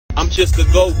I'm just a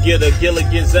go-getter,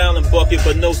 Gilligan's Island bucket,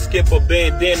 but no skipper.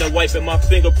 Bandana wiping my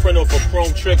fingerprint off a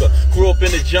chrome trigger. Grew up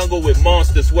in the jungle with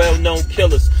monsters, well-known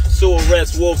killers. Sewer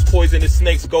rats, wolves, poisonous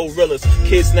snakes, gorillas.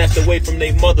 Kids snatched away from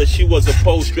their mother, she was a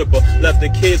pole stripper. Left the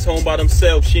kids home by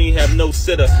themselves, she ain't have no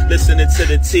sitter. Listening to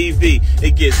the TV,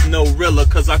 it gets no realer,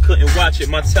 cause I couldn't watch it,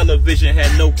 my television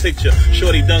had no picture.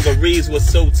 Shorty dungarees was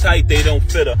so tight they don't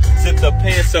fit her. Zipped her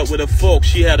pants up with a fork,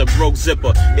 she had a broke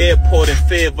zipper. Airport in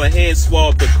fear of a hand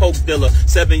swab, the coke dealer.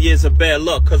 7 years of bad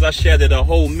luck, cause I shattered a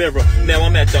whole mirror. Now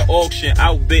I'm at the auction,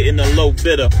 outbidding a low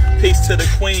bidder. Peace to the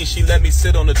queen, she let me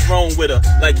sit on the throne with her.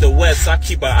 Like the West, I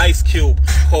keep an ice cube.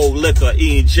 Cold liquor,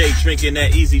 E&J, drinking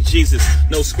that easy Jesus.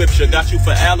 No scripture, got you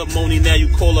for alimony, now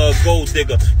you call her a gold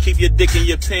digger. Keep your dick in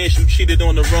your pants, you cheated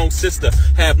on the wrong sister.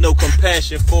 Have no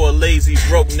compassion for a lazy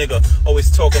broke nigga. Always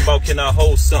talking about can I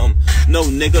hold something? No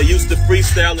nigga, used to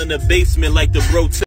freestyle in the basement like the bro